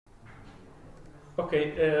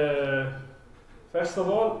Okay, first of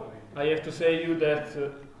all, I have to say you that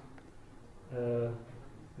the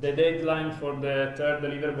deadline for the third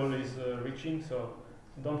deliverable is reaching, so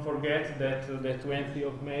don't forget that the 20th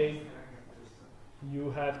of May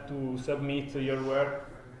you have to submit your work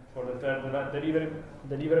for the third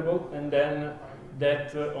deliverable, and then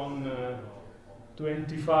that on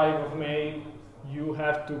 25th of May you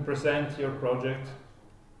have to present your project,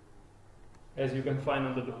 as you can find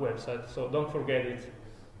on the website. So don't forget it.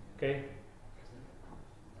 Okay.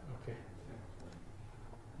 Okay.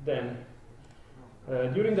 Then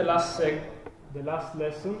during the last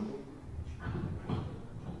lesson.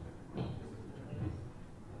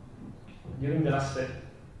 During the last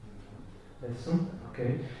lesson,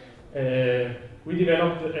 okay, we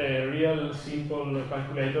developed a real simple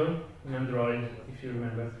calculator in Android, if you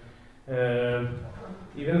remember.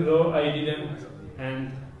 Even though I didn't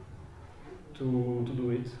end to do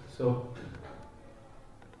it, so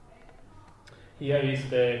here is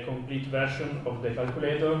the complete version of the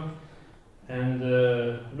calculator. And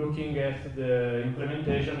looking at the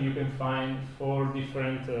implementation, you can find 4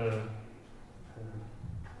 different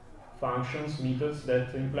functions, methods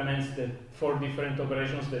that implements the 4 different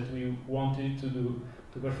operations that we wanted to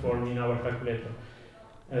perform in our calculator.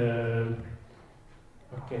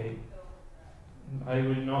 Okay, I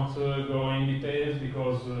will not go in details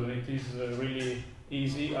because it is really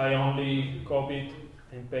easy. I only copied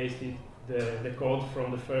and pasted the code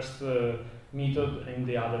from the first method and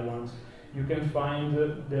the other ones. You can find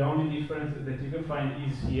the only difference that you can find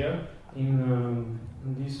is here in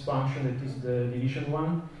this function, that is the division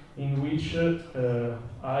one, in which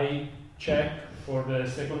I check for the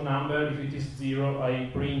second number. If it is 0, I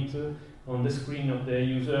print on the screen of the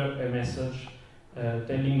user a message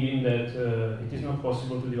telling him that it is not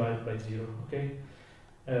possible to divide by 0. Okay.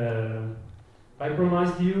 I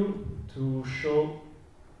promised you to show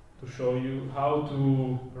you how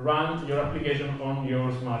to run your application on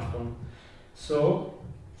your smartphone. So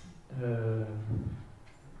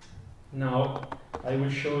now I will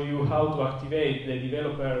show you how to activate the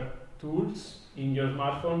developer tools in your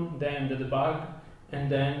smartphone, then the debug,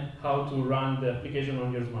 and then how to run the application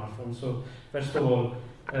on your smartphone. So first of all,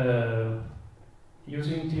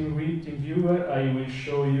 using TeamViewer, I will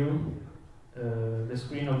show you the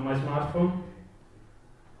screen of my smartphone,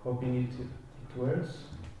 hoping it works.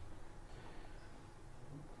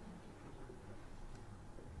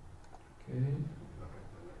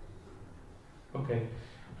 Okay.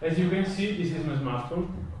 As you can see, this is my smartphone.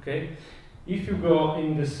 Okay. If you go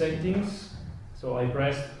in the settings, so I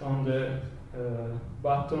pressed on the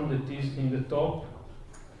button that is in the top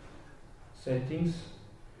settings.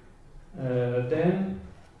 Then,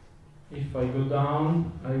 if I go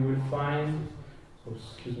down, I will find. Oh,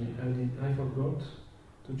 excuse me, I forgot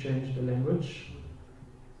to change the language.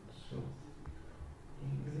 So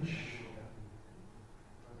English.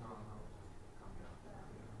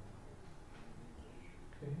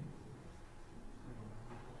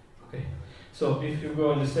 Okay, so if you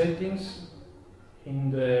go in the settings,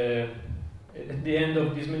 at the end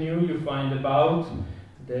of this menu you find About,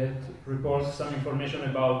 that reports some information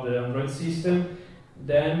about the Android system.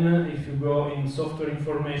 Then if you go in Software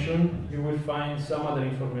Information, you will find some other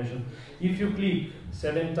information. If you click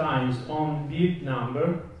 7 times on the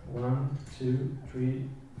number, 1, 2, 3,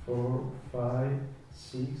 4, 5,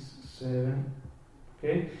 6, 7,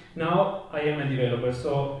 okay, now I am a developer.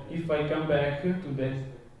 So if I come back to the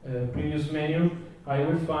previous menu, I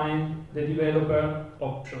will find the developer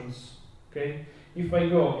options. Okay, if I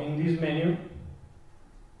go in this menu,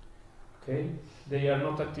 okay, they are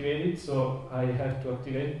not activated, so I have to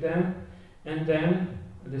activate them, and then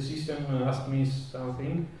the system asks me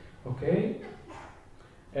something. Okay,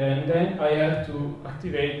 and then I have to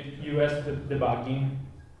activate US debugging.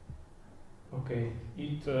 Okay,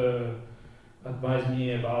 it advised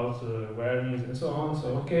me about warnings and so on. So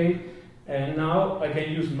okay. And now I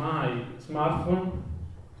can use my smartphone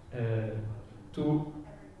to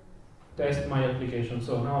test my application.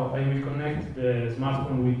 So now I will connect the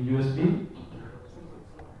smartphone with USB.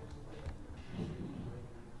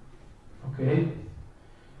 Okay.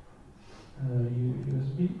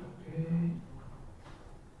 USB. Okay.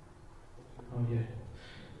 Oh yeah.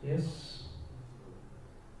 Yes.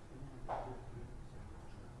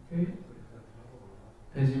 Okay.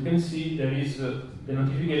 As you can see, there is the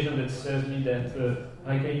notification that says me that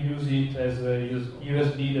I can use it as a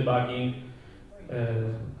USB debugging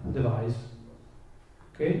device.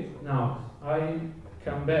 Okay, now I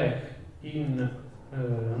come back in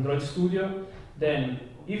Android Studio. Then,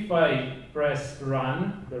 if I press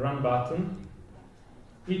Run, the Run button,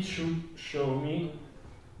 it should show me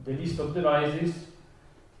the list of devices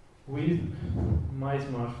with my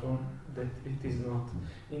smartphone that it is not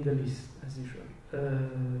in the list as usual.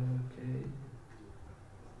 Okay.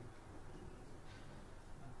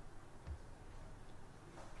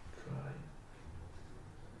 Try.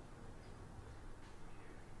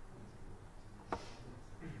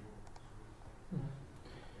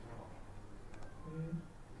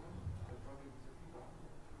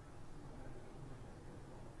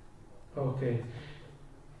 Okay.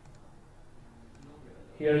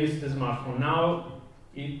 Here is the smartphone. Now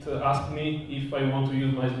it asked me if I want to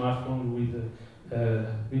use my smartphone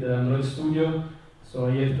with Android Studio, so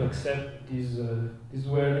I have to accept this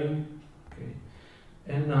wording. Okay.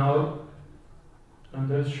 And now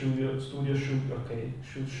Android Studio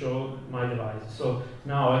should show my device. So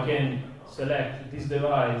now I can select this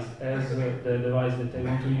device as the device that I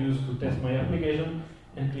want to use to test my application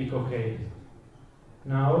and click OK.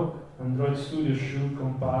 Now Android Studio should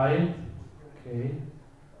compile. Okay.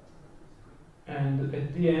 And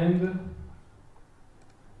at the end,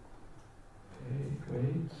 okay,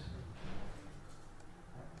 wait.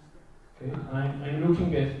 Okay, I'm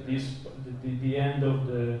looking at this the end of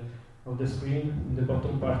the screen, in the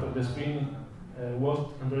bottom part of the screen,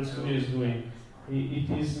 what Android Studio is doing. It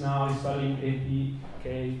is now installing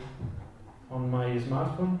APK on my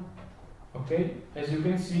smartphone. Okay, as you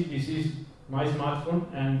can see, this is my smartphone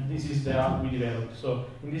and this is the app we developed. So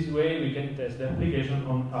in this way, we can test the application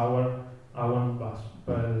on our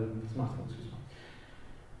smartphone.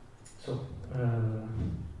 So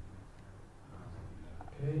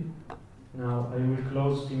okay, now I will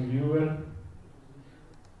close TeamViewer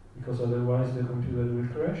because otherwise the computer will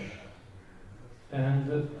crash,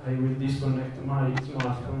 and I will disconnect my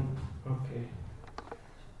smartphone. Okay.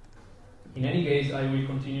 In any case, I will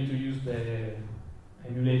continue to use the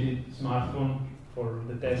emulated smartphone for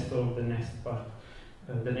the test of the next part,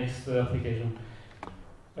 the next application.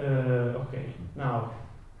 Okay, now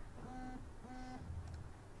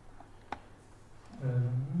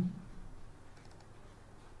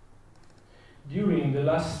during the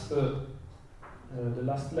last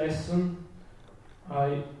lesson,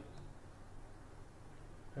 I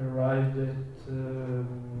arrived at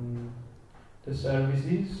the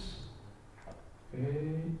services.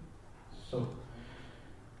 Okay,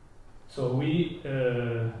 so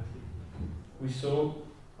we saw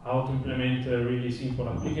how to implement a really simple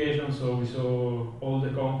application. So we saw all the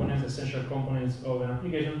components, essential components of an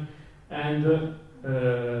application, and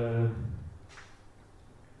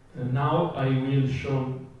now I will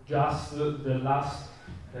show just the last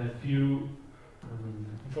few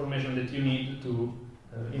information that you need to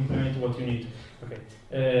implement what you need. Okay.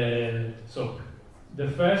 So the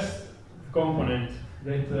first component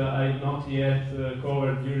that I've not yet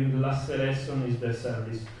covered during the last lesson is the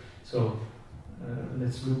service. So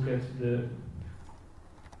let's look at the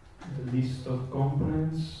list of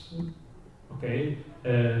components. Okay.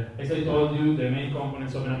 As I told you, the main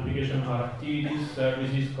components of an application are activities,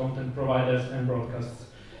 services, content providers, and broadcasts.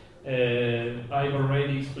 I've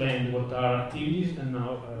already explained what are activities, and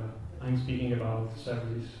now I'm speaking about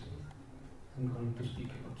services. I'm going to speak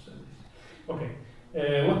about services. Okay.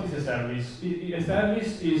 What is a service? A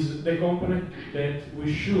service is the component that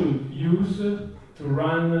we should use to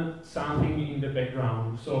run something in the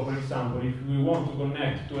background. So, for example, if we want to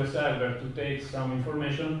connect to a server to take some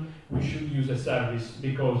information, we should use a service,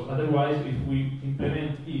 because otherwise, if we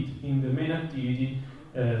implement it in the main activity,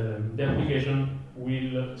 the application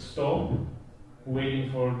will stop waiting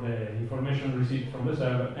for the information received from the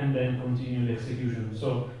server and then continue the execution.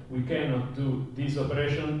 So we cannot do this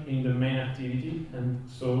operation in the main activity, and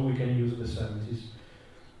so we can use the services.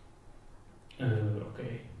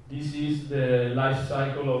 Okay, this is the life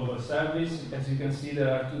cycle of a service. As you can see, there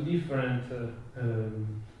are two different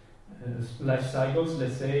life cycles.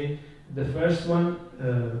 Let's say the first one,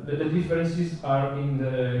 the differences are in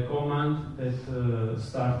the command that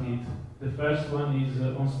started. The first one is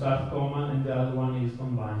on start command, and the other one is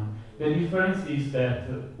on bind. The difference is that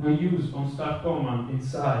we use on start command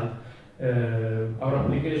inside our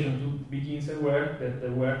application to begin the work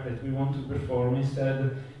that we want to perform.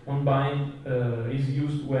 Instead, on bind is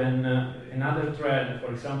used when another thread,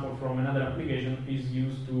 for example, from another application, is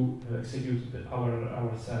used to execute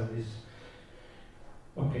our service.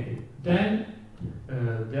 Okay, then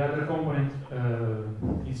the other component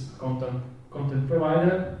is content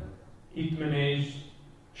provider. It manages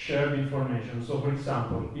shared information. So, for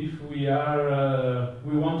example, if we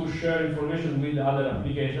want to share information with other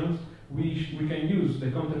applications, we can use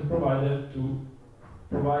the content provider to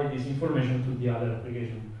provide this information to the other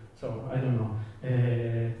application. So, I don't know.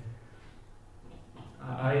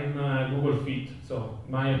 I'm Google Fit, so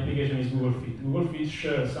my application is Google Fit. Google Fit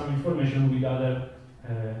shares some information with other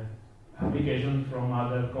applications from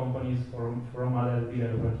other companies, from other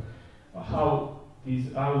developers. How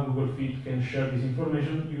Google Fit can share this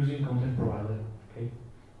information using content provider. Okay.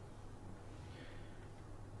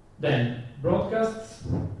 Then broadcasts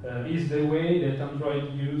is the way that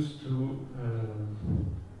Android used to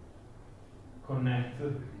connect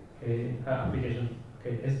application.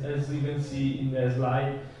 Okay, as you can see in the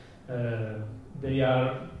slide, they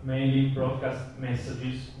are mainly broadcast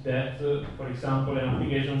messages that, for example, an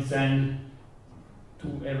application sends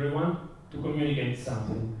to everyone to communicate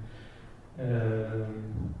something.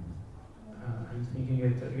 I'm thinking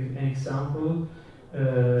of an example.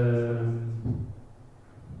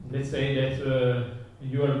 Let's say that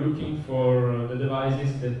you are looking for the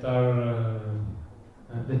devices that are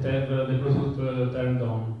that have the Bluetooth turned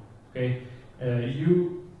on. Okay,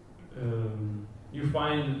 you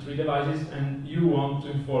find 3 devices and you want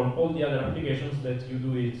to inform all the other applications that you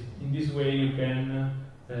do it. In this way, you can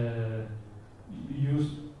use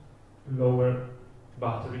lower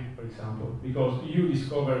battery, for example, because you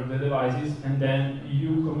discover the devices and then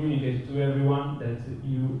you communicate to everyone that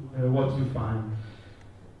what you find.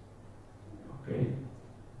 Okay.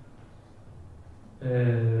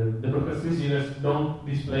 The broadcast receivers don't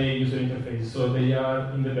display user interface, so they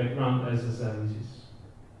are in the background as services.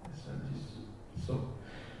 So,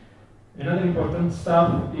 another important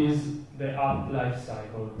stuff is the app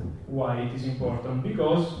lifecycle. Why it is important?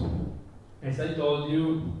 Because, as I told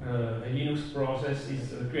you, a Linux process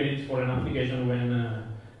is created for an application when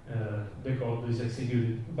the code is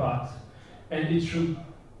executed, and it should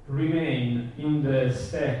remain in the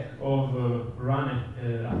stack of run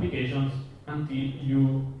applications until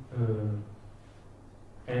you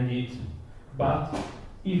end it. But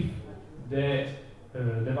if the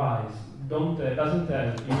device doesn't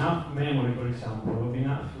have enough memory, for example, or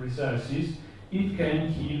enough resources, it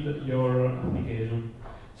can kill your application.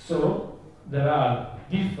 So there are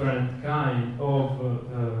different kind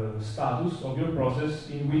of status of your process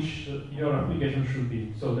in which your application should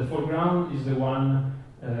be. So the foreground is the one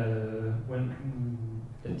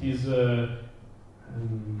that is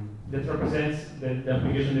that represents the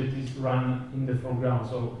application that is run in the foreground,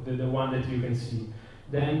 so the one that you can see.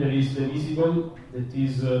 Then there is the visible, that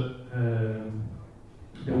is the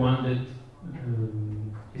one that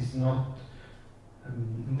is not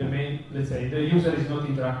the main, let's say, the user is not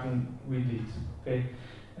interacting with it. Okay,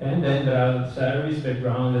 and then there are service,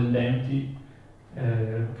 background, and empty.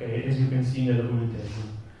 Okay, as you can see in the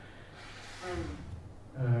documentation.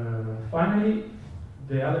 Finally,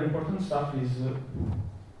 the other important stuff is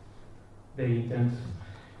the intents.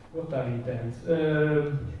 What are intents?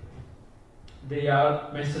 They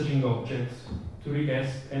are messaging objects to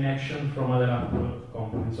request an action from other app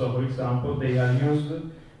components. So, for example, they are used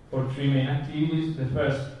for 3 main activities. The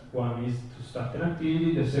first one is to start an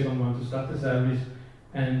activity, the second one to start a service,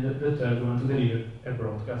 and the third one to deliver a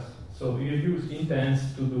broadcast. So you use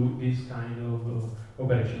intents to do this kind of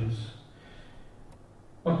operations.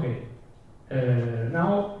 Okay,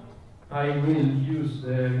 now I will use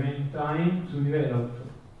the main time to develop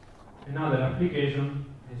another application,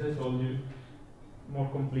 as I told you, more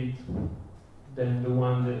complete than the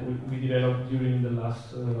one that we developed during the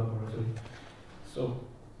last laboratory. So,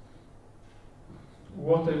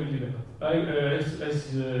 what I will develop?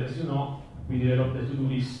 As you know, we developed the to-do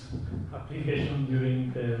list application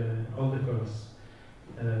during all the course.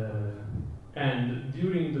 And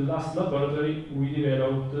during the last laboratory, we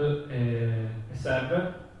developed a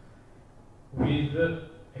server with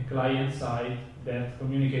a client side that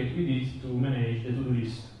communicates with it to manage the to-do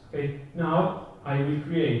list. Okay. Now I will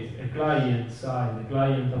create a client side, a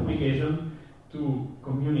client application to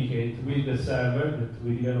communicate with the server that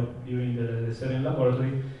we developed during the 7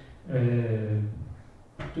 laboratory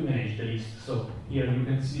to manage the list. So here you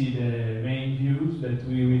can see the main views that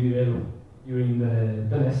we will develop during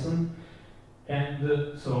the lesson. And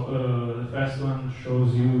the first one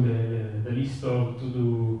shows you the list of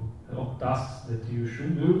of tasks that you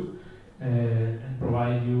should do, and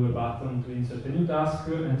provide you a button to insert a new task,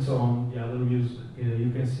 and so on. The other views,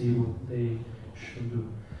 you can see what they should do.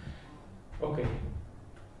 Okay.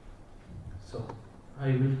 So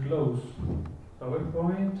I will close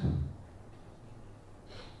PowerPoint,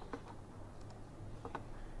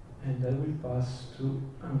 and I will pass to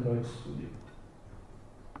Android Studio.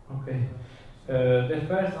 Okay. The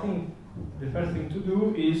first thing to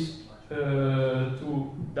do is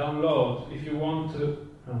to download. If you want to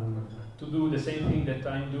do the same thing that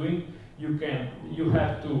I'm doing, you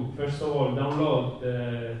have to first of all download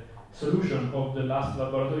solution of the last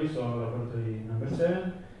laboratory, so laboratory number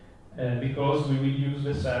 7, because we will use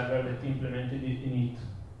the server that implemented it in it.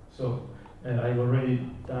 So I've already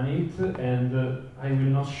done it, and I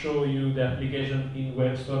will not show you the application in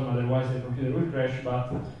WebStorm, otherwise the computer will crash,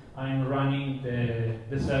 but I'm running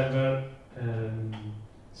the server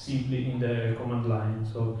simply in the command line.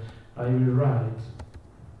 So I will write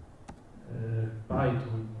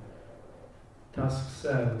Python task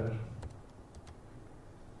server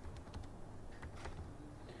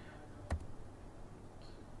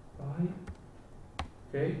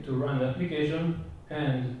to run the application,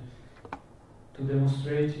 and to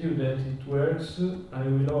demonstrate you that it works, I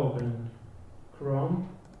will open Chrome,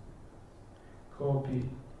 copy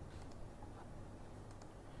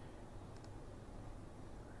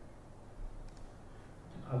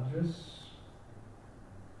the address,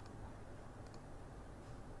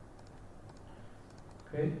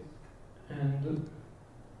 and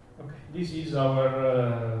this is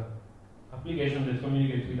our application that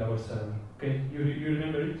communicates with our server. You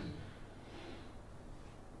remember it?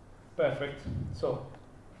 Perfect. So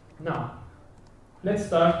now let's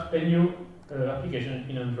start a new application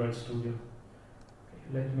in Android Studio.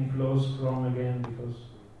 Let me close Chrome again because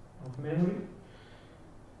of memory.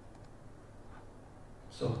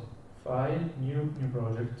 So file, new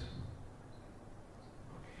project.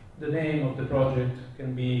 The name of the project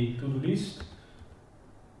can be To-Do List.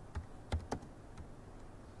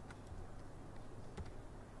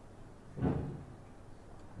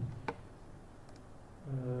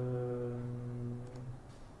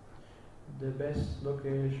 The best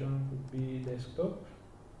location would be desktop.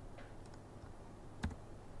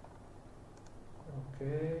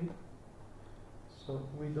 Okay, so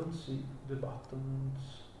we don't see the buttons.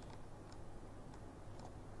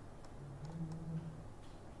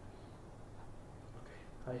 Okay,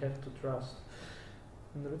 I have to trust.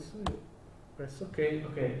 And let's press OK.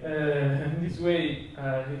 In this way,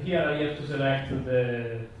 here I have to select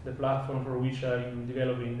the platform for which I'm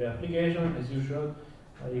developing the application, as usual.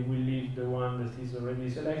 I will leave the one that is already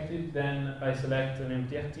selected, then I select an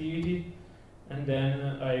empty activity, and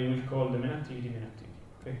then I will call the main activity.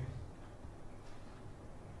 Okay.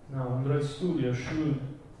 Now Android Studio should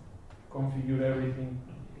configure everything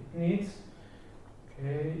it needs.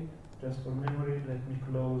 Okay, just for memory, let me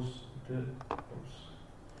close the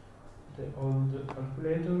old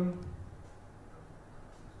calculator.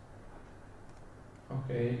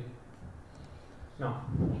 Okay. Now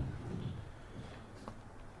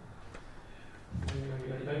I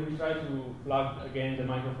will try to plug again the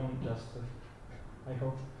microphone, just I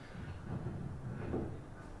hope.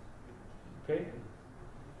 Okay,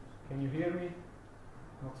 can you hear me?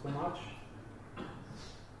 Not so much.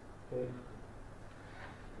 Okay,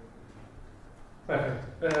 perfect.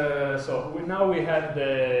 So now we have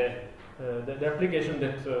the application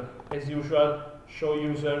that, as usual, show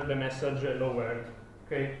user the message hello world.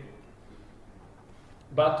 Okay,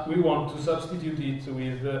 but we want to substitute it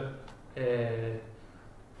with the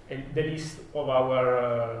list of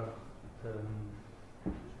our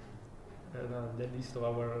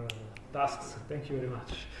tasks. Thank you very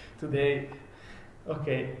much today.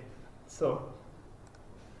 Okay, so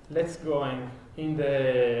let's go in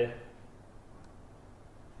the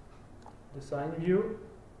design view.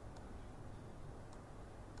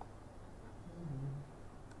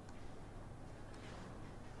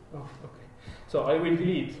 Oh, okay. So I will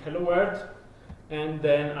delete hello world, and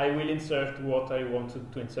then I will insert what I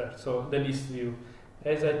wanted to insert, so the list view.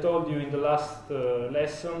 As I told you in the last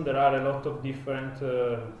lesson, there are a lot of different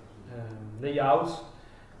layouts,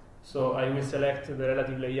 so I will select the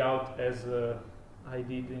relative layout as I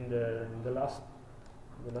did in the last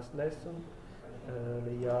lesson.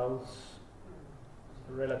 Layouts,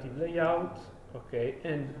 relative layout, okay,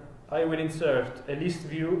 and I will insert a list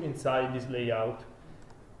view inside this layout.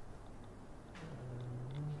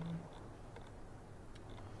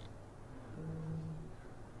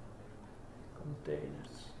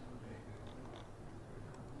 Containers,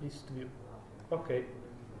 list view, okay.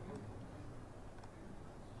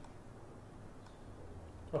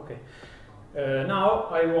 Now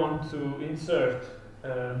I want to insert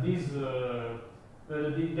the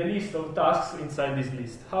list of tasks inside this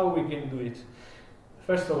list. How we can do it?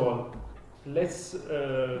 First of all, let's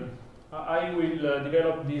I will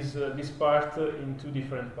develop this part in two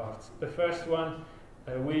different parts. The first one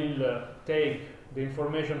will take the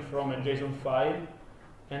information from a JSON file,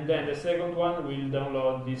 and then the second one will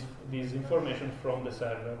download this information from the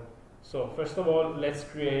server. So first of all, let's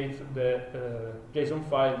create the JSON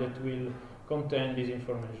file that will contain this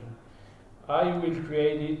information. I will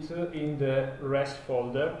create it in the REST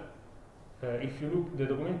folder, if you look the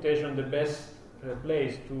documentation, the best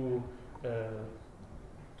place to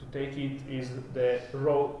take it is the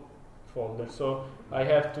raw folder. So I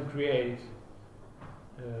have to create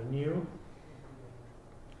a new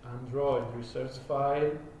Android research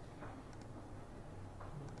file.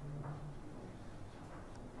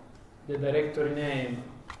 The directory name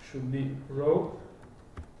should be raw,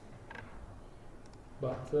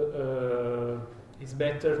 but it's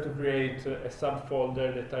better to create a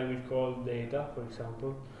subfolder that I will call data, for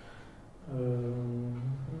example.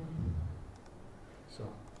 So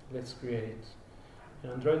let's create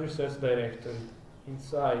an Android research directory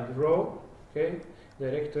inside raw. Okay,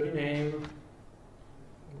 directory name.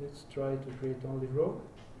 Let's try to create only raw.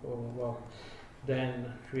 Oh wow!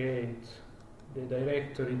 Then create the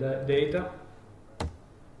directory data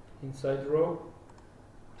inside raw.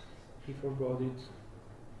 He forgot it,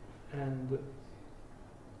 and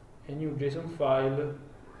a new JSON file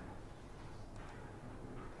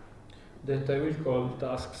that I will call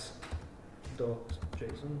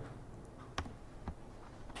tasks.json.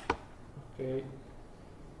 Okay,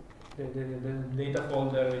 the data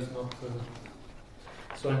folder is not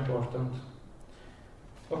so important.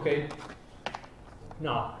 Okay,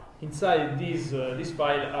 now inside this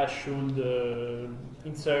file I should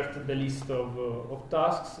insert the list of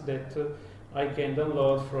tasks that I can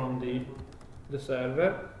download from the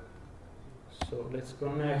server. So let's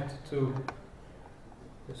connect to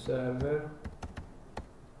the server.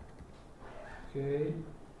 Okay,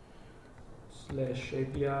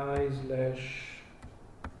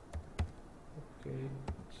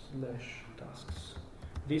 /API/tasks.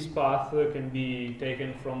 This path can be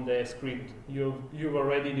taken from the script. You've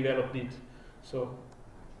already developed it, so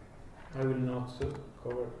I will not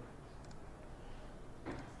cover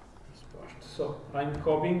this part. So I'm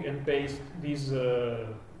copying and paste this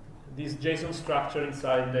JSON structure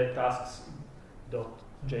inside the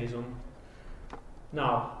tasks.json.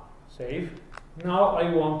 Now save. Now I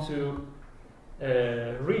want to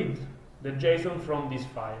read the JSON from this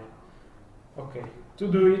file. Okay, to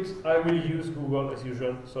do it I will use Google as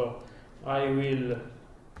usual. So I will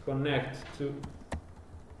connect to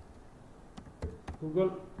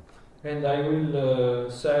Google and I will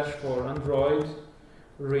search for Android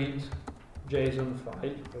read JSON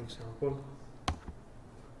file, for example.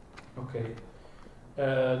 Okay,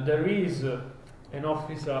 there is an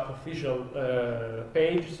official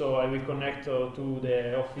page, so I will connect to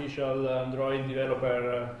the official Android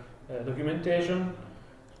developer documentation,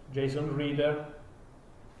 JSON reader.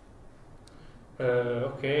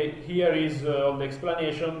 Okay, here is all the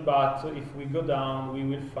explanation, but if we go down we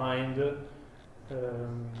will find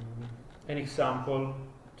an example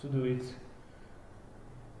to do it.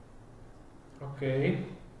 Okay.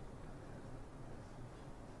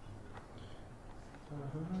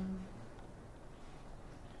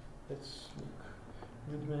 Let's look.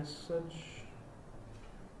 Good message.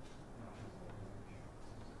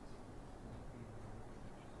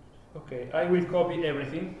 Okay, I will copy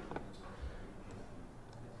everything.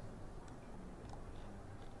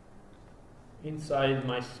 Inside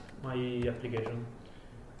my application.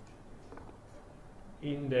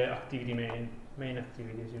 In the activity main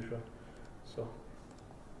activity as usual. So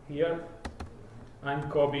here I'm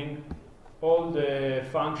copying all the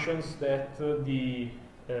functions that the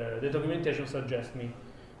documentation suggests me.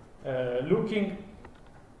 Looking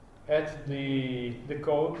at the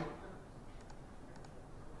code,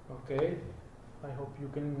 okay, I hope you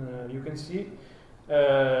can see.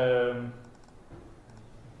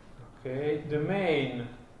 Okay, the main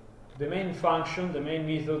function, the main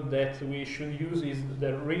method that we should use is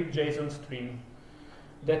the read JSON stream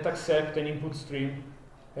that accepts an input stream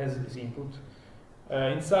as its input.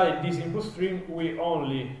 Inside this input stream, we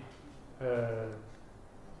only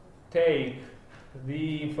take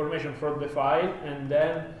the information from the file and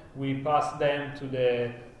then we pass them to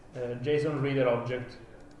the JSON reader object.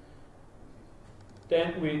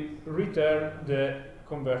 Then we return the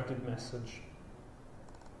converted message.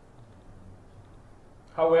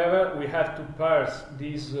 However, we have to parse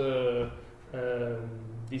this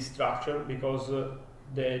structure because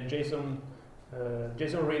the JSON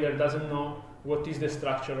reader doesn't know what is the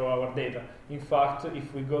structure of our data. In fact,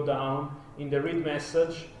 if we go down in the read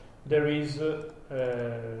message, there is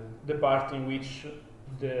the part in which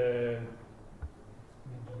the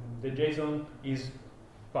JSON is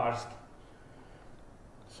parsed.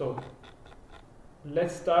 So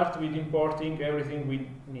let's start with importing everything we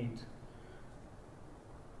need.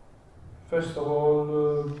 First of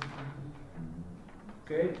all,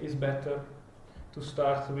 okay, it's better to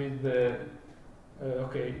start with the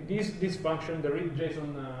Okay, this function, the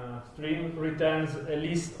read.json string, returns a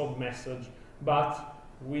list of message, but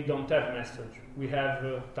we don't have message. We have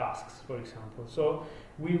tasks, for example. So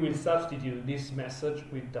we will substitute this message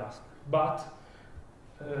with task. But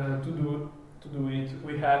to do it,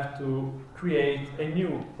 we have to create a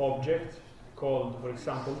new object called, for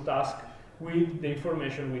example, task, with the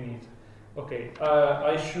information we need. Okay,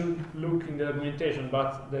 I should look in the documentation,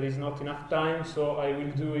 but there is not enough time, so I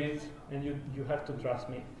will do it, and you have to trust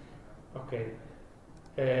me. Okay.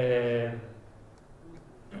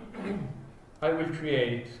 I will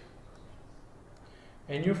create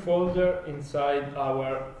a new folder inside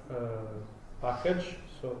our package,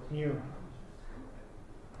 so new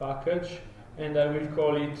package, and I will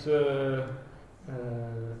call it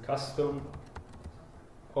custom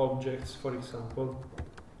objects, for example.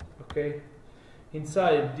 Okay.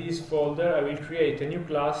 Inside this folder, I will create a new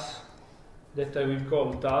class that I will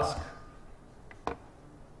call task.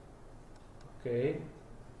 Okay,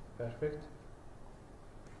 perfect.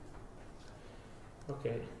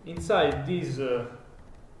 Okay, inside this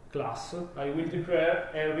class, I will declare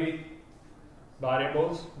every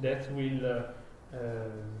variables that will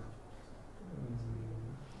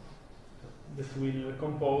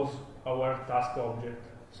compose our task object.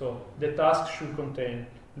 So the task should contain,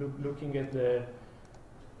 looking at the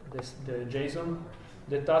JSON,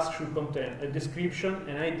 the task should contain a description,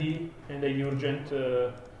 an ID, and a urgent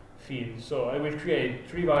field. So I will create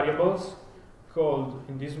 3 variables called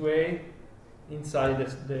in this way inside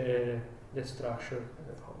the structure.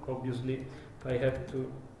 Obviously, I have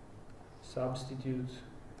to substitute.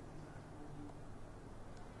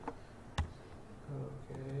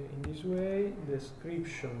 Okay, in this way,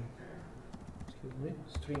 description. Excuse me,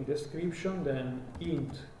 string description, then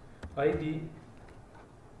int ID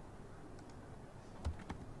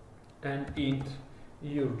and int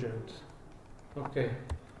urgent. Okay.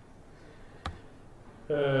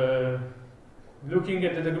 Looking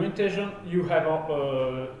at the documentation, you have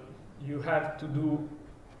to do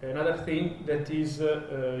another thing, that is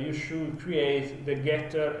you should create the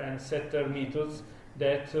getter and setter methods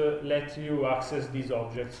that let you access these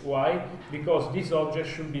objects. Why? Because these objects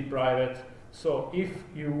should be private. So if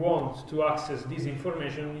you want to access this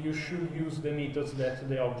information, you should use the methods that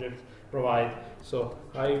the object provide. So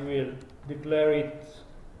I will declare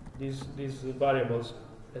these variables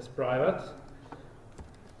as private.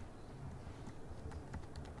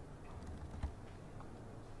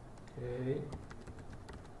 Okay.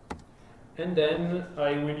 And then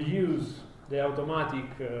I will use the automatic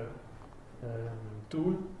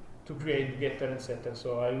tool to create getter and setter.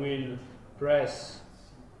 So I will press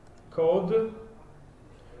code,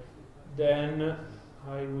 then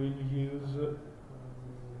I will use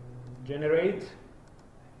generate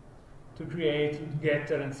to create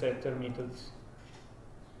getter and setter methods.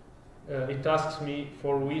 It asks me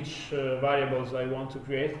for which variables I want to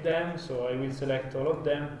create them, so I will select all of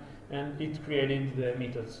them, and it created the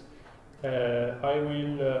methods. I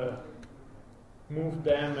will move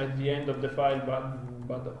them at the end of the file,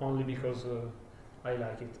 but only because I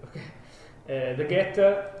like it. Okay. The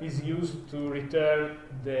getter is used to return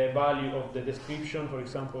the value of the description, for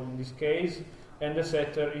example, in this case, and the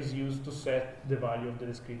setter is used to set the value of the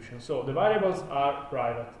description. So the variables are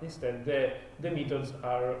private. Instead, the methods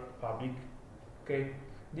are public. Okay.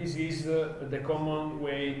 This is the common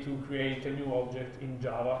way to create a new object in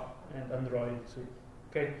Java and Android too.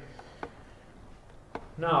 Okay.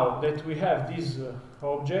 Now that we have this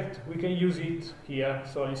object, we can use it here.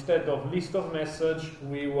 So instead of list of message,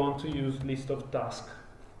 we want to use list of task.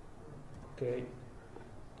 Okay.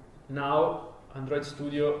 Now Android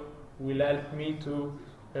Studio will help me to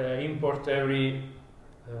import every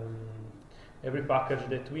package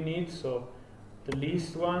that we need. So the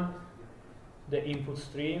list one, the input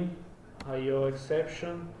stream, IO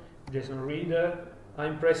exception, JSON reader.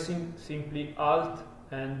 I'm pressing simply Alt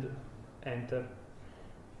and Enter.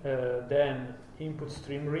 Then input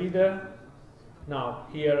stream reader. Now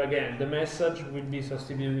here again the message will be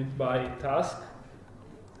substituted by task.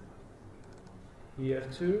 Here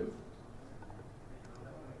too.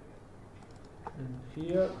 And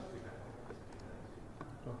here.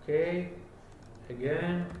 Okay.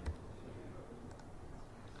 Again.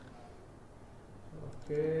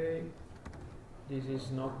 Okay. This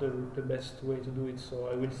is not the best way to do it, so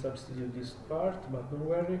I will substitute this part, but don't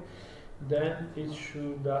worry. Then it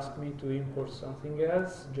should ask me to import something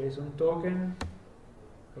else, JSON token.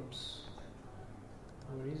 Oops.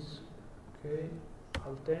 Where is? Okay.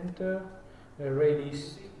 Alt Enter. Array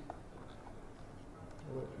list.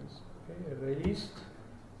 Where is? Okay. Array list.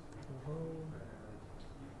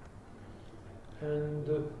 And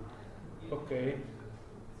Okay.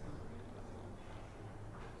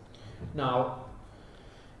 Now,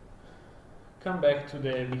 come back to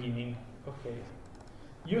the beginning. Okay.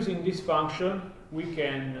 Using this function, we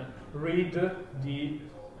can read the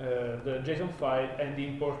JSON file and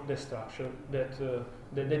import the structure that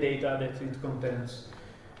the data that it contains.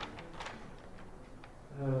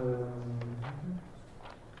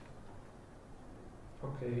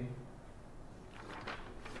 Okay.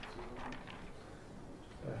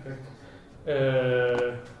 Perfect.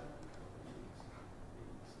 Okay.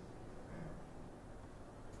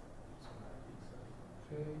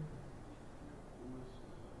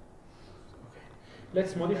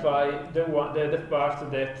 Let's modify the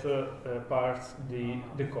part that parts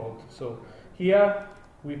the code. So here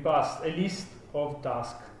we pass a list of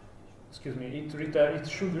tasks. Excuse me. It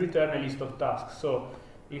should return a list of tasks. So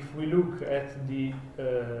if we look at the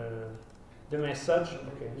message,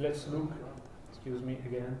 okay, let's look. Excuse me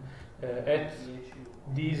again at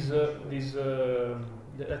the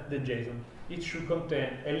JSON. It should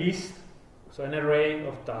contain a list, so an array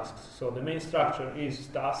of tasks. So the main structure is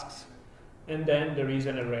tasks, and then there is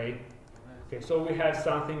an array. Okay, so we have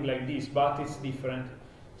something like this, but it's different.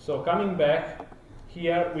 So coming back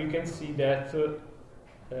here, we can see that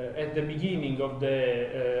at the beginning of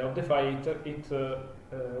the file, it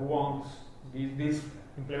wants this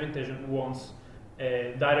implementation wants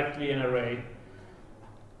directly an array.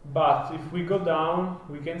 But if we go down,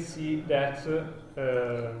 we can see that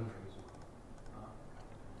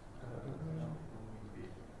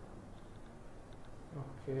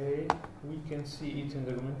okay, we can see it in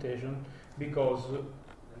the documentation because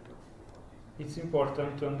it's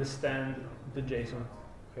important to understand the JSON.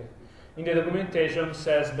 Okay. In the documentation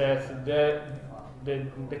says that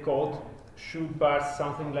the code should parse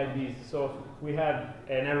something like this. So we have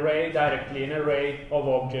an array, directly an array of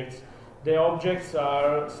objects. The objects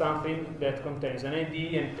are something that contains an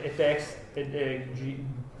ID and a text, a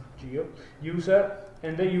user,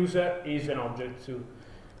 and the user is an object too.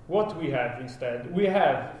 What we have instead? We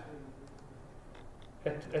have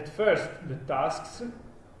at first the tasks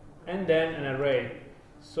and then an array.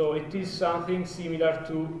 So it is something similar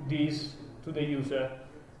to this, to the user.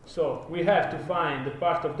 So we have to find the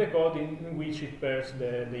part of the code in which it pairs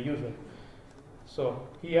the user. So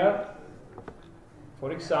here,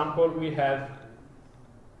 for example, we have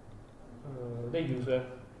the user.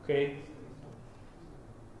 Okay.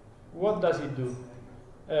 What does it do?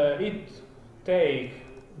 It takes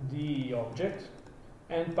the object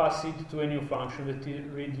and pass it to a new function that is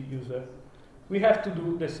read user. We have to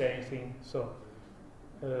do the same thing. So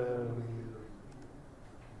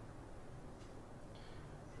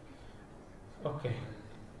okay.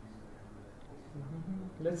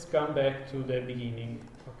 Let's come back to the beginning.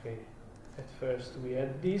 Okay. At first we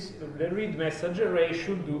had this. The read message array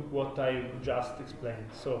should do what I just explained.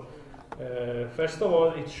 So first of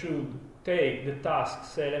all, it should take the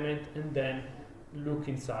tasks element and then look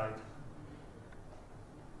inside.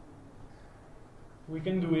 We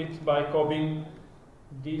can do it by copying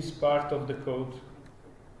this part of the code.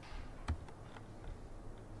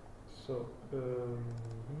 So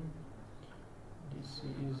this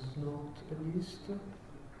is not a list.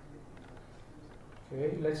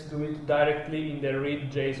 Okay, let's do it directly in the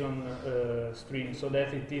read JSON string so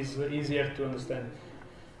that it is easier to understand.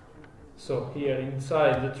 So here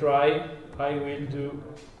inside the try, I will do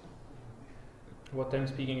what I'm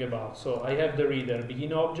speaking about. So I have the reader,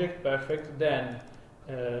 begin object, perfect. Then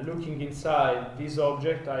looking inside this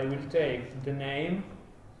object, I will take the name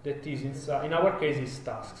that is inside. In our case, is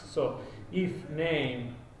tasks. So if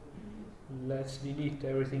name, let's delete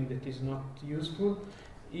everything that is not useful.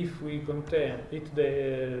 If we contain it,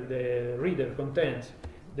 the reader contains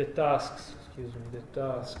the tasks. Excuse me, the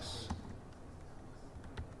tasks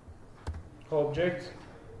object.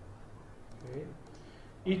 Okay,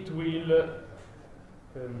 it will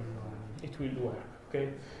work.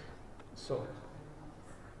 Okay, so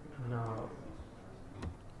now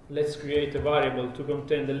let's create a variable to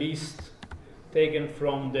contain the list taken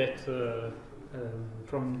from that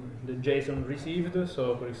from the JSON received.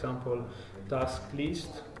 So for example, task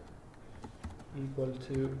list equal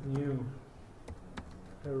to new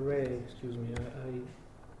array. Excuse me, I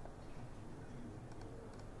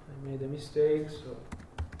made a mistake. So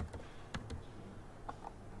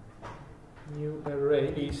new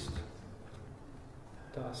array list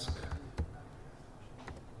task.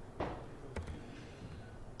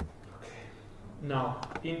 Okay. Now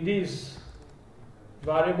in this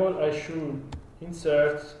variable, I should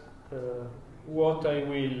insert what I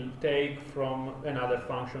will take from another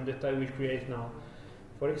function that I will create now.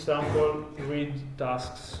 For example, read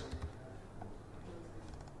tasks.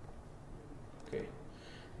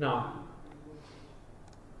 Now,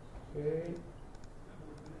 okay.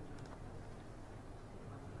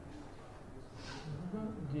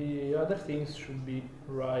 The other things should be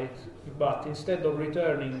right, but instead of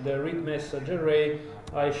returning the read message array,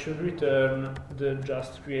 I should return the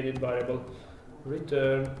just created variable.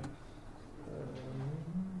 Return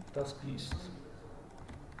task list.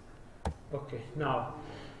 Okay, now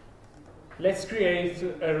let's create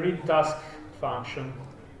a read task function.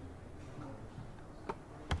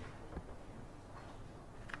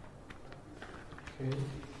 Okay.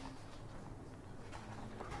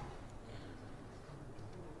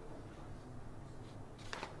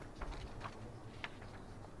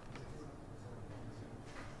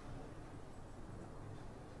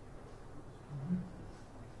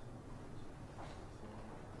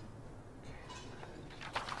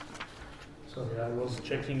 Sorry, I was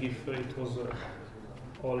checking if it was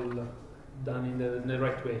all done in the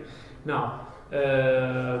right way. Now,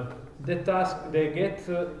 the task, they get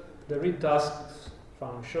the read tasks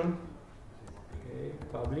function, okay,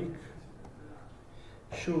 public,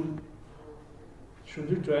 should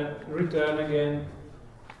return again,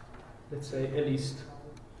 let's say, a list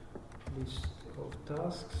of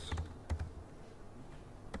tasks.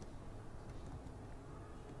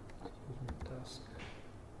 Task.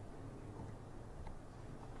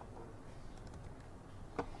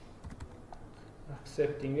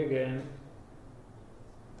 Accepting again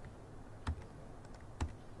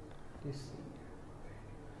this thing.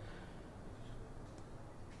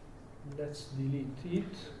 Let's delete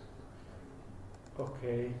it.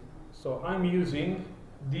 Okay, so I'm using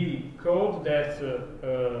the code that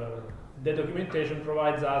the documentation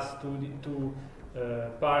provides us to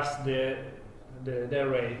parse the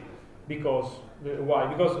array. Because why?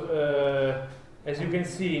 Because as you can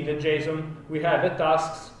see in the JSON, we have a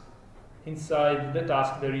tasks. Inside the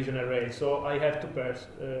task there is an array, so I have to parse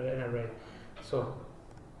an array. So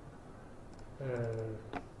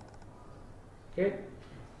okay,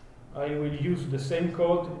 I will use the same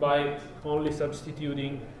code by only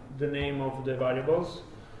substituting the name of the variables.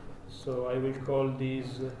 So I will call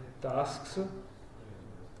these tasks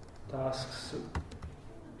dot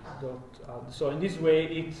add. So in this way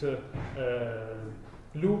it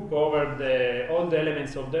loop over all the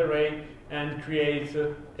elements of the array and create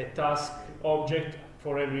a task object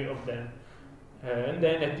for every of them. And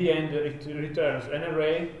then at the end it returns an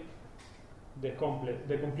array, the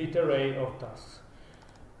complete array of tasks.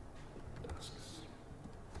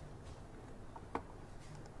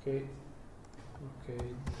 Okay,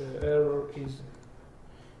 the error is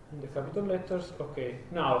in the capital letters. Okay,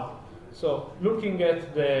 now, so looking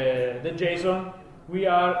at the JSON, we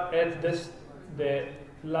are at the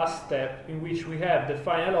last step in which we have the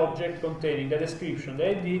final object containing the description, the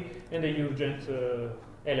ID, and the urgent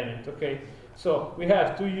element. Okay, so we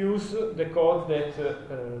have to use the code that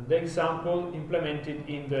the example implemented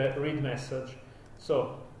in the read message.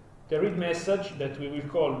 So the read message that we will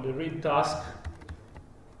call the read task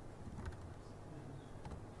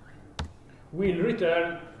will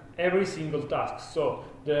return every single task. So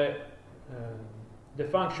the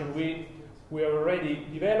function we have already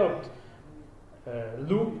developed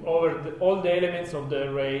loop over all the elements of the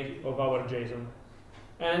array of our JSON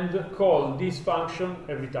and call this function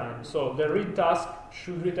every time. So the read task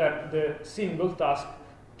should return the single task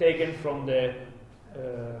taken from the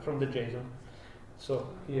JSON. So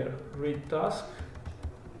here read task,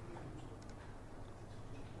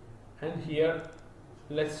 and here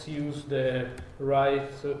let's use the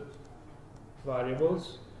right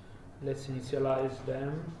variables. Let's initialize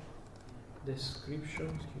them.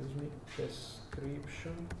 Description,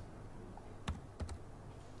 description,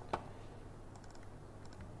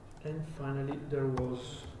 and finally there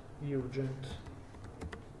was urgent.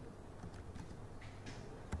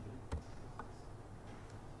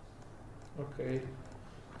 Okay,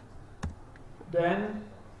 then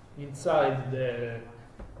inside the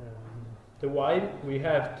while we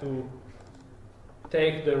have to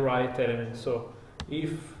take the right element. So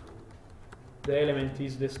if the element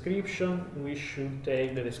is description, we should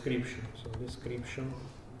take the description. So description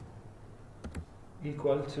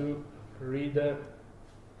equal to reader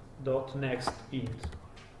dot next int,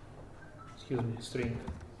 string.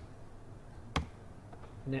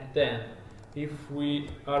 Then if we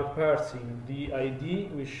are parsing the ID,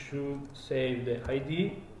 we should save the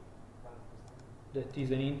ID, that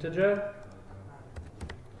is an integer.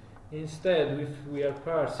 Instead, if we are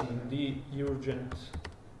parsing the urgent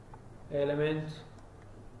element,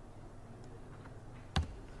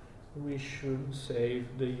 we should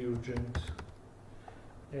save the urgent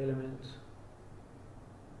element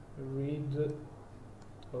read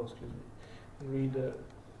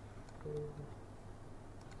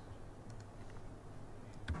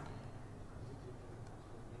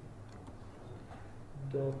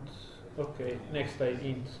dot. Okay, next line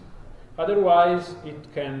int. Otherwise,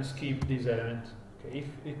 it can skip this element. Okay, if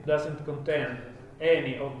it doesn't contain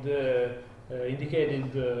any of the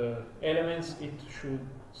indicated elements, it should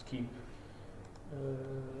skip.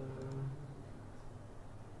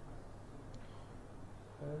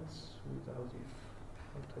 Else, without if,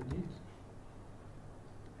 what I did.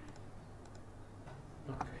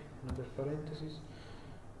 Okay, another parenthesis.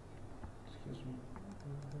 Excuse me.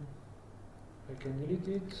 I can delete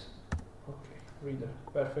it. Okay, reader,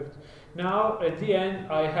 perfect. Now at the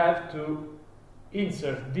end I have to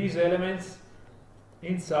insert these elements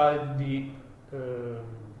inside the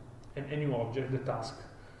a new object, the task.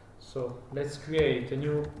 So let's create a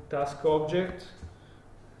new task object,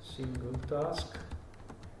 single task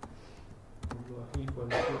equal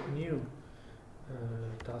to new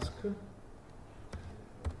task.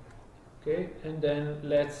 Okay, and then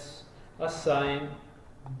let's assign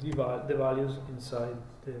the values inside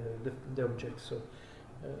the object. So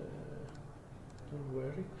don't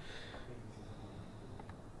worry.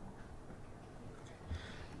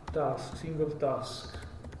 Task, single task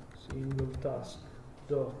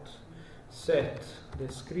dot set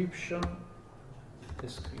description.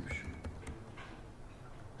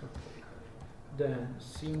 Okay. Then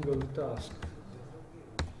single task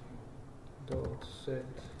dot set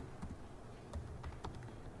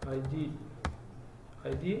ID,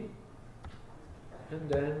 and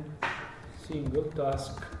then single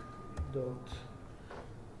task dot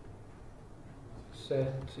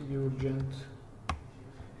set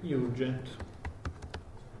urgent.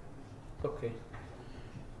 Okay.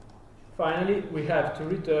 Finally, we have to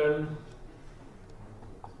return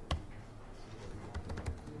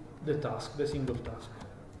the task, the single task.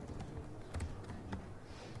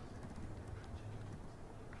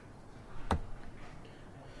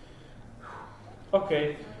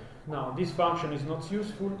 Okay, now this function is not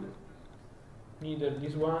useful, neither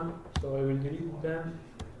this one, so I will delete them.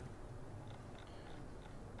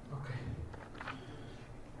 Okay.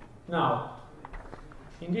 Now,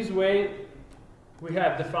 in this way, we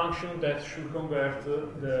have the function that should convert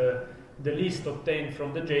the list obtained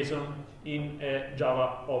from the JSON in a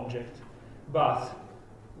Java object. But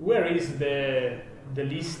where is the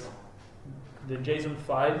list, the JSON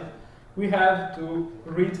file? We have to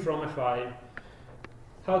read from a file.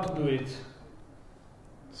 How to do it?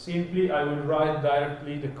 Simply, I will write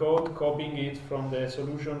directly the code, copying it from the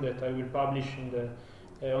solution that I will publish in the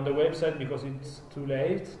on the website because it's too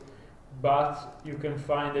late. But you can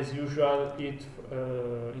find, as usual, it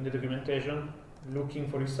in the documentation, looking,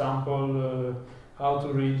 for example, how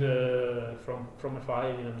to read from a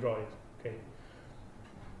file in Android. Okay.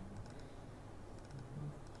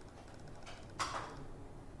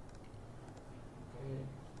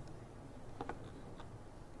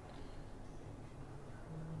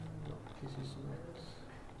 No, this is not.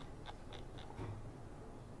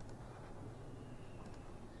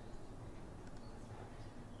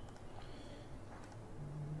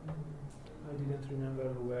 I didn't remember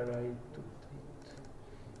where I took it.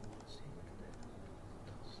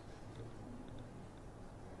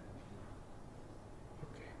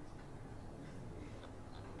 Okay.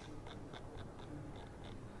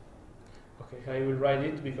 Okay, I will write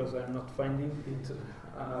it because I'm not finding it.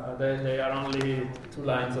 They are only 2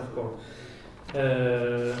 lines of code.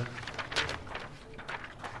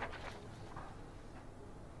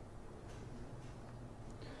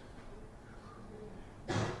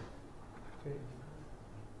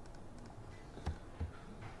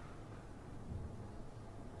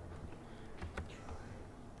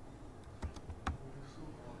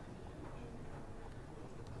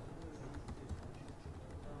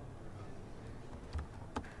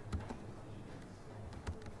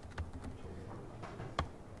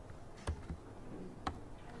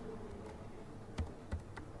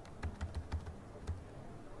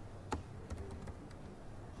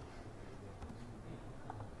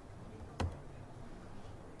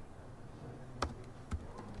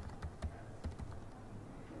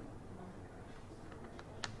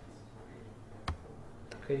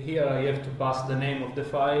 Okay, here I have to pass the name of the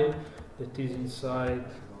file that is inside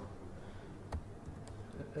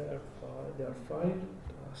their file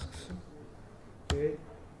tasks. Okay,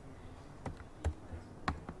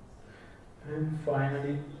 and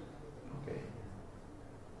finally, okay,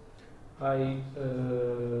 I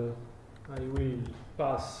will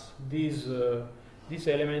pass this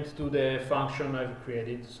element to the function I've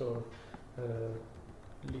created. So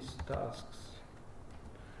list tasks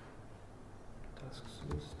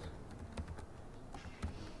list.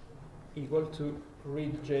 equal to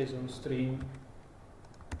read JSON stream,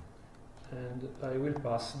 and I will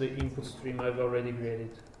pass the input stream I've already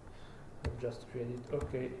created. I've just created.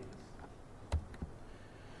 Okay.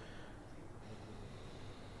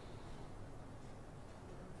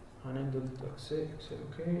 Unhandled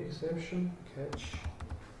okay, exception, catch,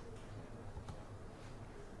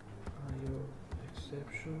 IO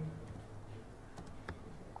exception.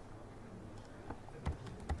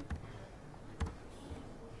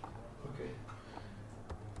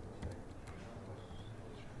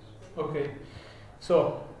 Okay,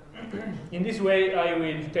 so in this way I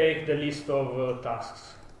will take the list of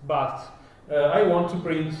tasks, but I want to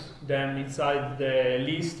print them inside the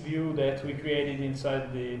list view that we created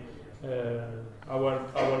inside the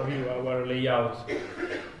our view, our layout.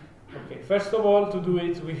 Okay, first of all, to do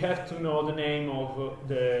it, we have to know the name of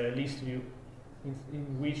the list view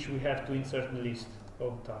in which we have to insert the list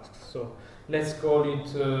of tasks. So let's call it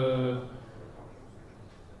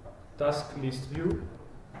task list view.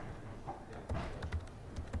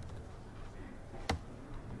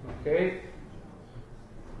 Okay.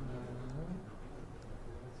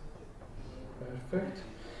 Perfect.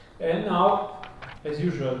 And now, as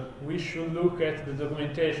usual, we should look at the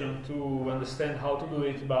documentation to understand how to do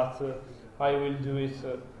it, but I will do it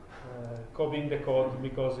copying the code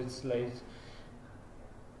because it's late.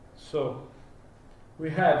 So,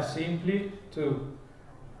 we have simply to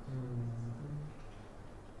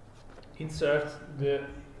insert the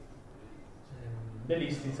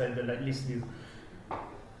list inside the list view.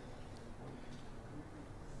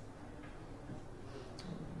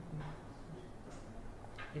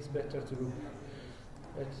 It's better to look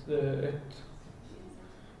at the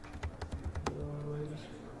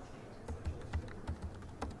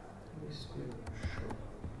list view.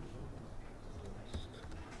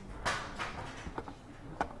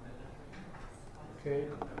 Okay,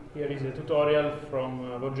 here is a tutorial from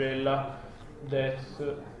Vogella that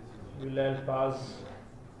will help us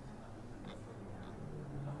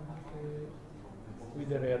with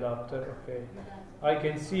the readapter. Okay, I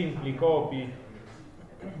can simply copy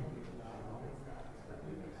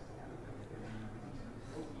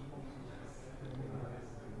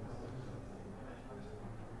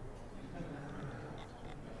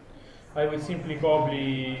I will simply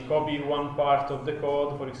copy one part of the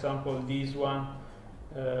code, for example this one,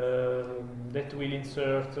 that will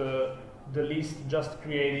insert the list just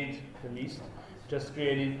created,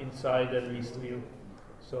 inside the list view.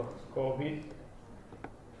 So copy.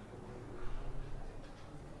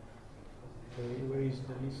 Okay, where is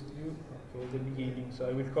the list view? Okay, the beginning. So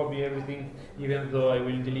I will copy everything, even though I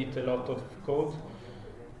will delete a lot of code.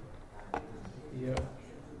 Here.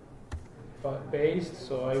 Paste,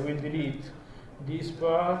 so I will delete this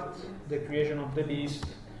part, the creation of the list,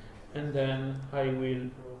 and then I will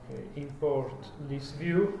import this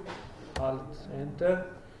view, Alt Enter,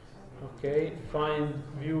 okay, find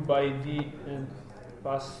view by ID and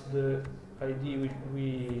pass the ID which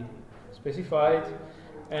we specified,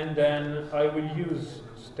 and then I will use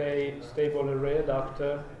stable array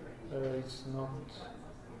adapter. It's not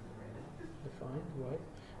defined, why?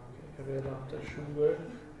 Okay, array adapter should work.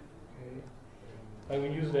 I will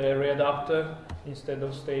use the array adapter instead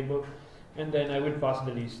of stable, and then I will pass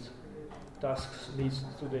the list, tasks list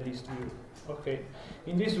to the list view. Okay,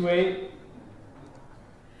 in this way,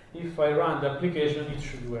 if I run the application, it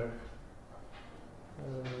should work.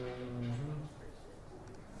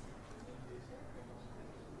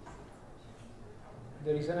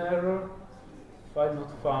 There is an error, file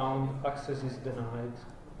not found, access is denied.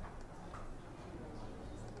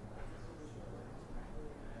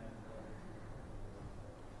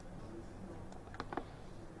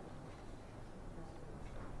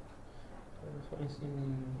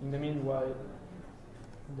 In the meanwhile,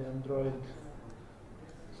 the Android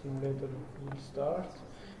simulator will start,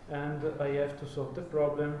 and I have to solve the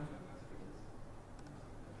problem.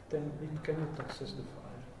 Then it cannot access the file.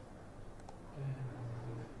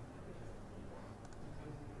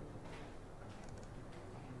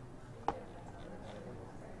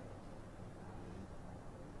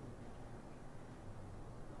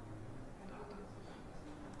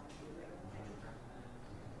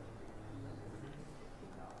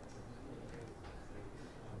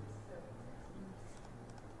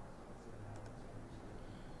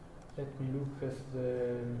 Let me look at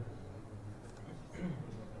the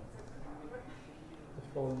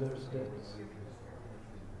folders that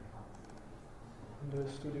Android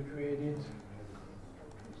Studio created.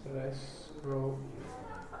 Res, raw,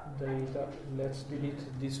 data. Let's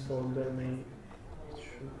delete this folder. Maybe it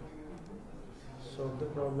should solve the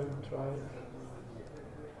problem. Try.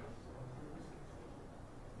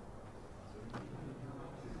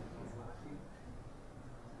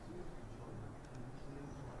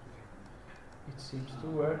 seems to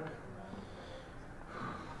work.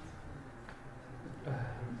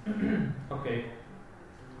 Okay.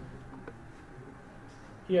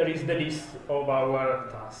 Here is the list of our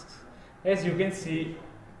tasks. As you can see,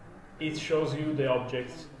 it shows you the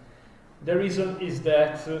objects. The reason is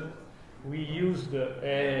that we used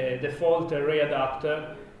a default array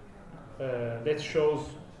adapter that shows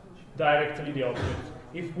directly the object.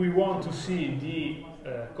 If we want to see the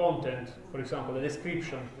content, for example, the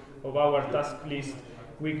description of our task list,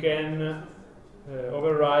 we can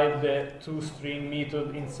override the toString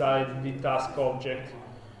method inside the task object.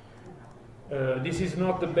 This is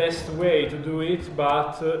not the best way to do it,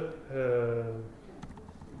 but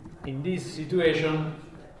in this situation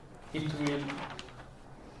it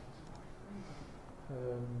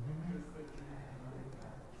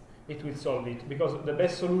will solve it, because the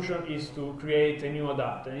best solution is to create a new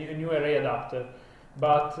adapter, a new array adapter,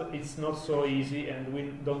 but it's not so easy and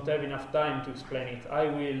we don't have enough time to explain it. I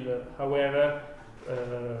will, however,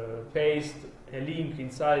 paste a link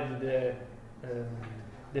inside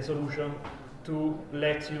the solution to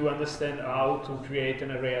let you understand how to create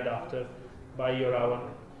an array adapter by your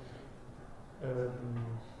own.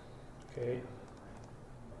 Okay.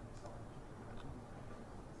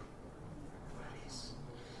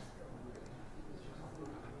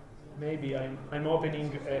 Maybe I'm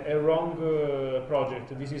opening a wrong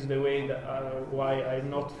project. This is the way that, why I'm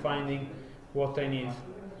not finding what I need.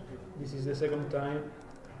 This is the second time.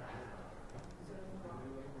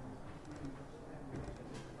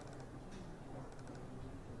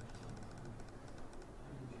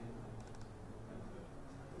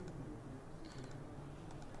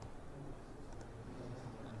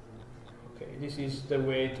 This is the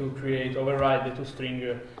way to override the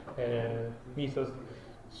toString method.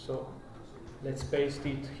 So let's paste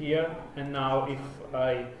it here, and now if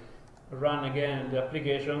I run again the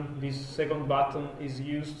application, this second button is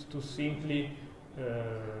used to simply,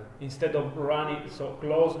 instead of run it, so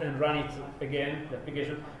close and run it again, the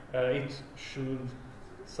application, it should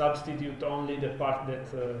substitute only the part that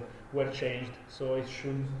were changed, so it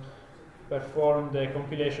should perform the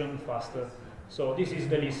compilation faster. So this is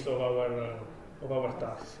the list of our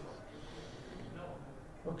tasks.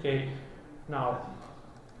 Okay, now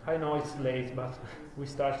I know it's late, but we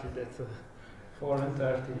started at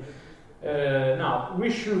 4:30. Now we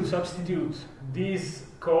should substitute this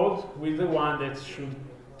code with the one that should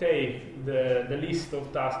take the list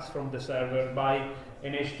of tasks from the server by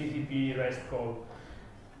an HTTP REST call.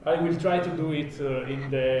 I will try to do it in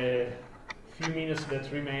the few minutes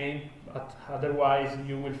that remain, but otherwise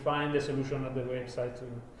you will find the solution at the website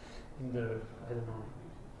in the, I don't know,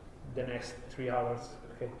 the next 3 hours.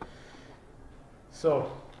 Okay.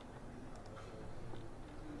 So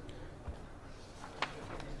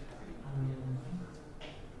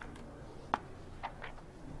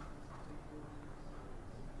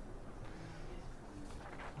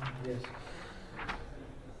yes.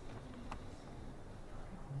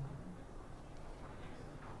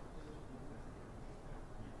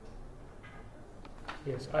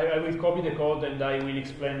 Yes, I will copy the code and I will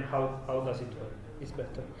explain how does it work. It's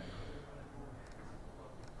better.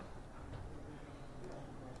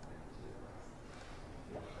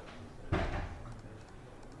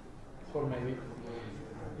 Or maybe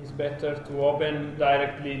it's better to open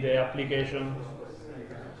directly the application,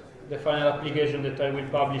 the final application that I will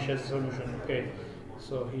publish as a solution. Okay,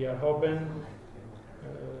 so here open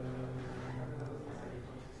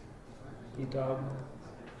GitHub.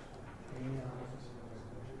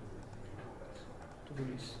 To-do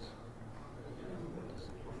list.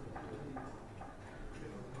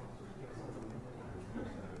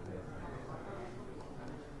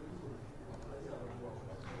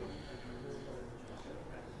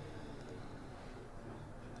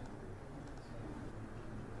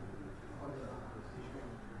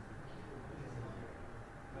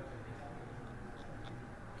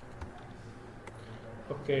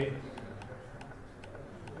 Okay.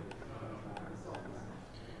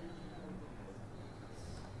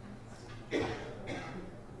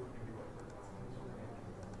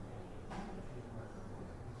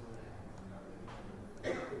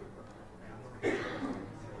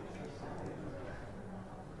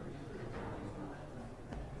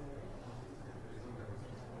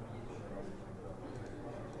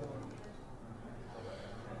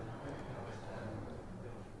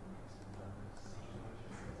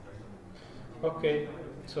 Okay,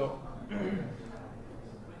 so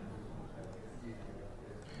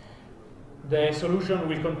the solution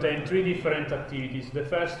will contain 3 different activities. The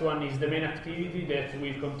first one is the main activity that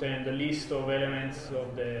will contain the list of elements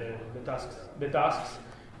of the tasks.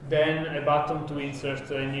 Then a button to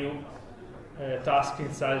insert a new task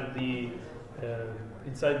inside the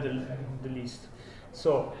list.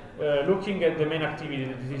 So looking at the main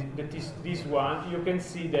activity, that is this one, you can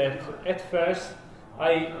see that at first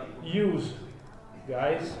I use,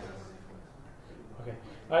 guys, okay,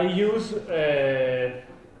 I use an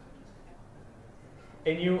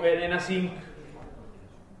async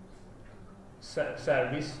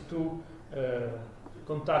service to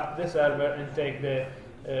contact the server and take the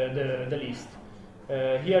list.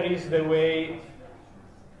 Here is the way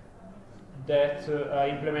that I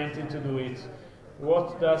implemented to do it.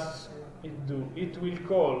 What does it do? It will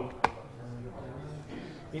call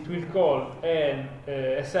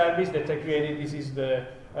a service that I created. This is the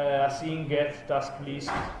async get task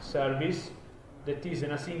list service. That is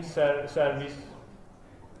an async service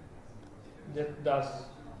that does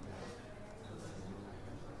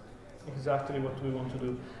exactly what we want to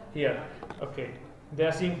do here. Okay, the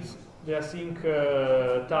async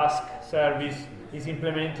task service is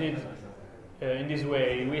implemented in this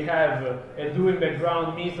way. We have a doing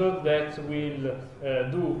background method that will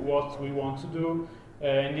do what we want to do.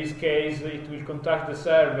 In this case, it will contact the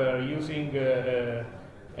server using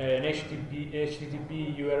an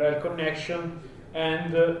HTTP URL connection,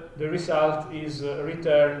 and the result is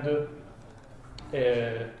returned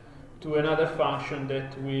to another function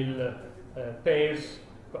that will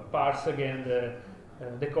parse again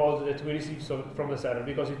the code that we receive from the server,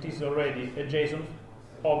 because it is already a JSON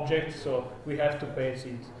object, so we have to parse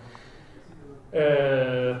it.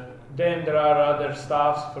 Then there are other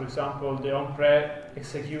stuffs, for example, the on-prem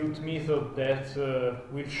execute method that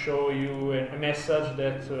will show you a message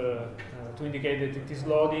that to indicate that it is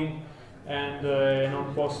loading, and an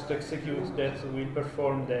on-post execute that will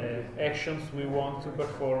perform the actions we want to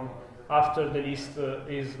perform after the list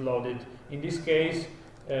is loaded. In this case,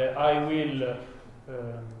 I will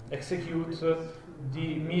execute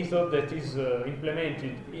the method that is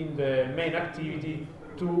implemented in the main activity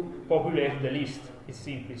to populate the list. It's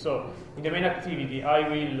simply so. In the main activity, I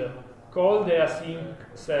will call the async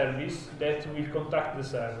service that will contact the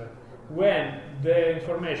server. When the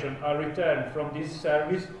information are returned from this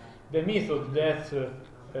service, the method that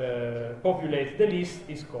populates the list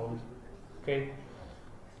is called. Okay.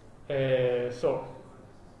 So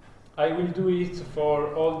I will do it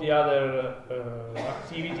for all the other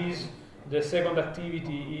activities. The second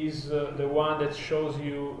activity is the one that shows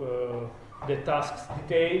you the task's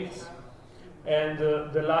details, and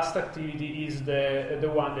the last activity is the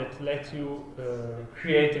one that lets you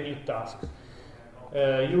create a new task.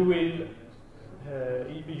 You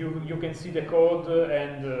can see the code,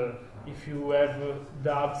 and if you have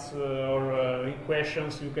doubts or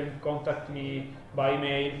questions, you can contact me by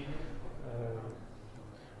mail.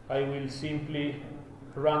 I will simply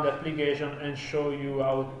run the application and show you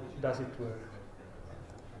how does it work.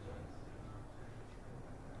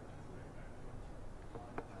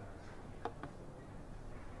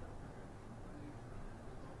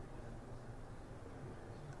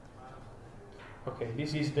 Okay,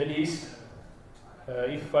 this is the list.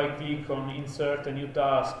 If I click on insert a new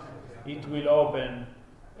task, it will open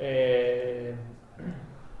the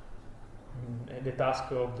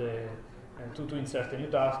task of the to insert a new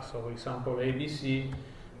task. So, for example, ABC,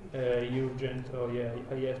 urgent. Oh yeah,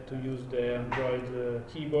 I have to use the Android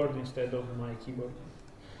keyboard instead of my keyboard.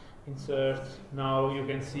 Insert. Now you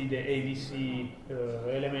can see the ABC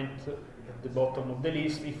element at the bottom of the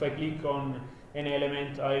list. If I click on an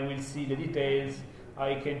element, I will see the details.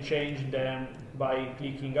 I can change them by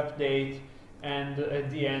clicking update, and at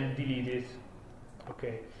the end delete it.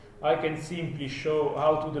 Okay. I can simply show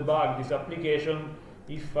how to debug this application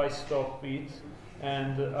if I stop it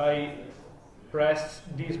and I press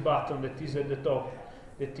this button that is at the top,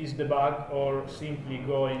 that is debug, or simply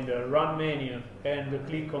go in the run menu and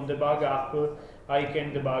click on debug app, I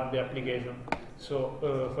can debug the application. So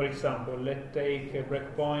for example, let's take a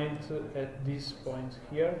breakpoint at this point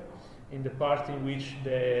here, in the part in which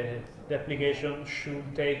the application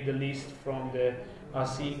should take the list from the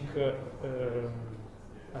async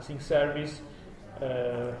service.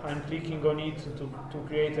 I'm clicking on it to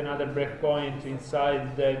create another breakpoint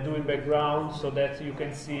inside the doing background, so that you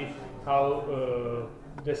can see how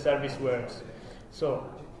the service works. So,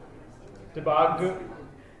 debug,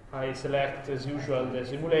 I select as usual the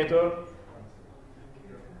simulator.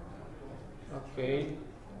 Okay.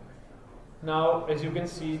 Now, as you can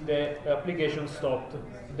see, the application stopped.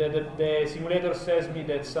 The simulator says me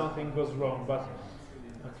that something goes wrong, but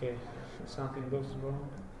okay, something goes wrong.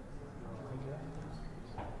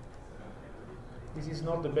 This is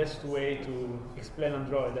not the best way to explain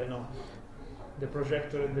Android, I know. The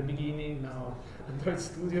projector at the beginning, now Android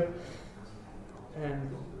Studio.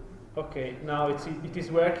 And Okay, now it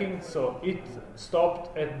is working, so it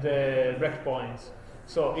stopped at the breakpoints.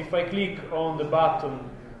 So if I click on the button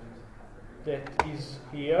that is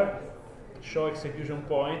here, show execution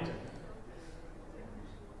point,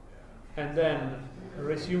 and then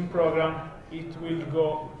resume program, it will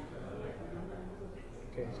go.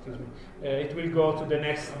 Okay, excuse me. It will go to the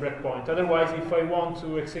next breakpoint. Otherwise, if I want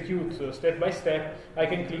to execute step by step, I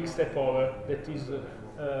can click step over. That is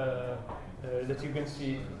that you can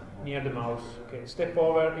see near the mouse. Okay, step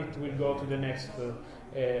over. It will go to the next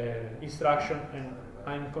instruction, and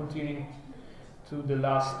I'm continuing to the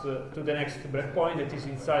next breakpoint that is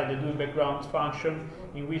inside the do background function,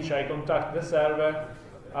 in which I contact the server.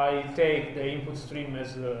 I take the input stream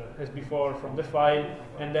as before from the file,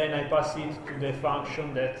 and then I pass it to the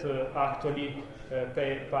function that actually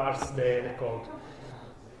parse the code.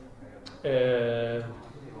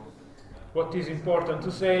 What is important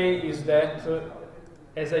to say is that,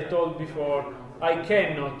 as I told before, I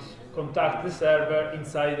cannot contact the server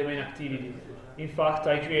inside the main activity. In fact,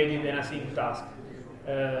 I created an async task.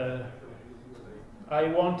 I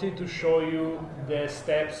wanted to show you the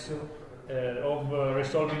steps of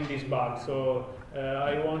resolving this bug. So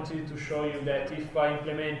I wanted to show you that if I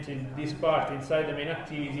implemented this part inside the main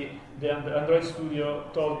activity, the Android Studio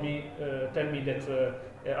tell me that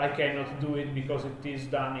I cannot do it because it is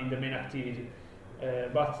done in the main activity.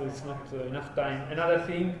 But it's not enough time. Another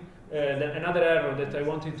thing, another error that I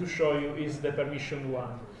wanted to show you is the permission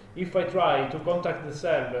one. If I try to contact the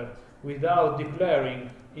server without declaring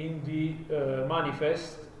in the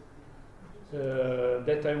manifest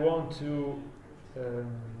that I want to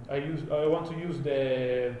use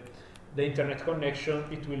the internet connection,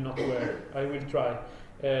 it will not work. I will try.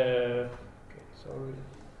 Okay, sorry.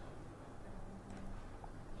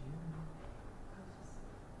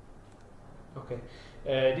 Okay,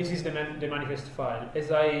 this is the manifest file.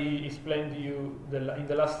 As I explained to you in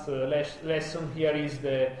the last lesson, here is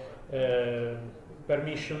the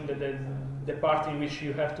permission, the part in which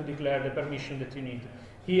you have to declare the permission that you need.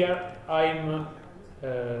 Here I'm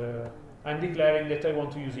declaring that I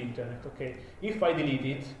want to use internet. Okay, if I delete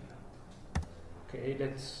it, okay,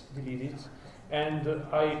 let's delete it, and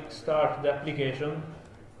I start the application,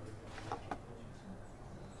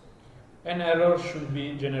 an error should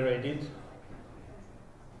be generated.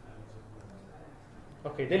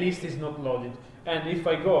 Okay, the list is not loaded, and if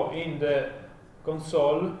I go in the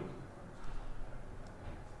console,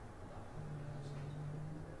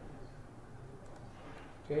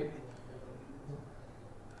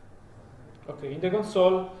 okay, in the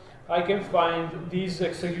console I can find this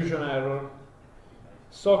execution error: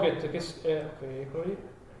 socket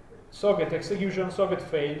execution, socket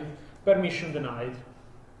failed, permission denied,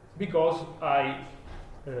 because I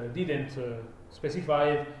didn't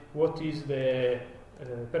specify what is the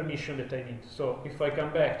permission that I need. So if I come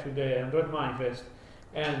back to the Android manifest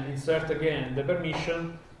and insert again the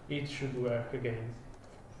permission, it should work again.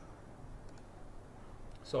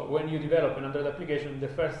 So when you develop an Android application, the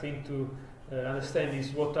first thing to understand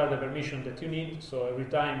is what are the permissions that you need. So every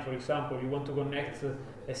time, for example, you want to connect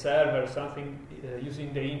a server or something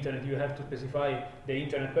using the internet, you have to specify the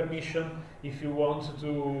internet permission. If you want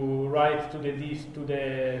to write to the disk,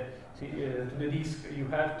 you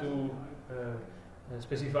have to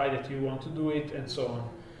specify that you want to do it, and so on.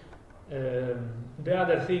 The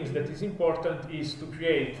other things that is important is to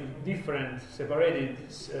create different separated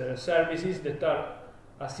services that are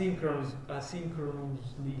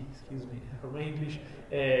asynchronously, excuse me for my English,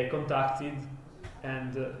 contacted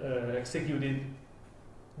and executed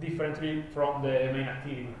differently from the main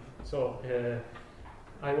activity. So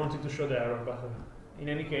I wanted to show the error, but in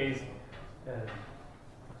any case,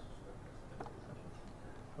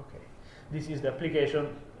 okay, this is the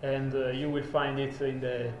application, and you will find it in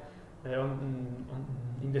the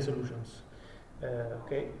solutions.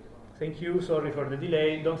 Okay. Thank you, sorry for the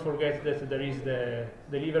delay. Don't forget that there is the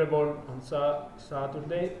deliverable on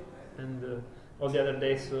Saturday, and all the other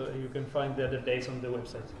days, you can find the other days on the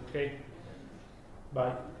website. Okay?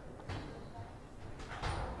 Bye.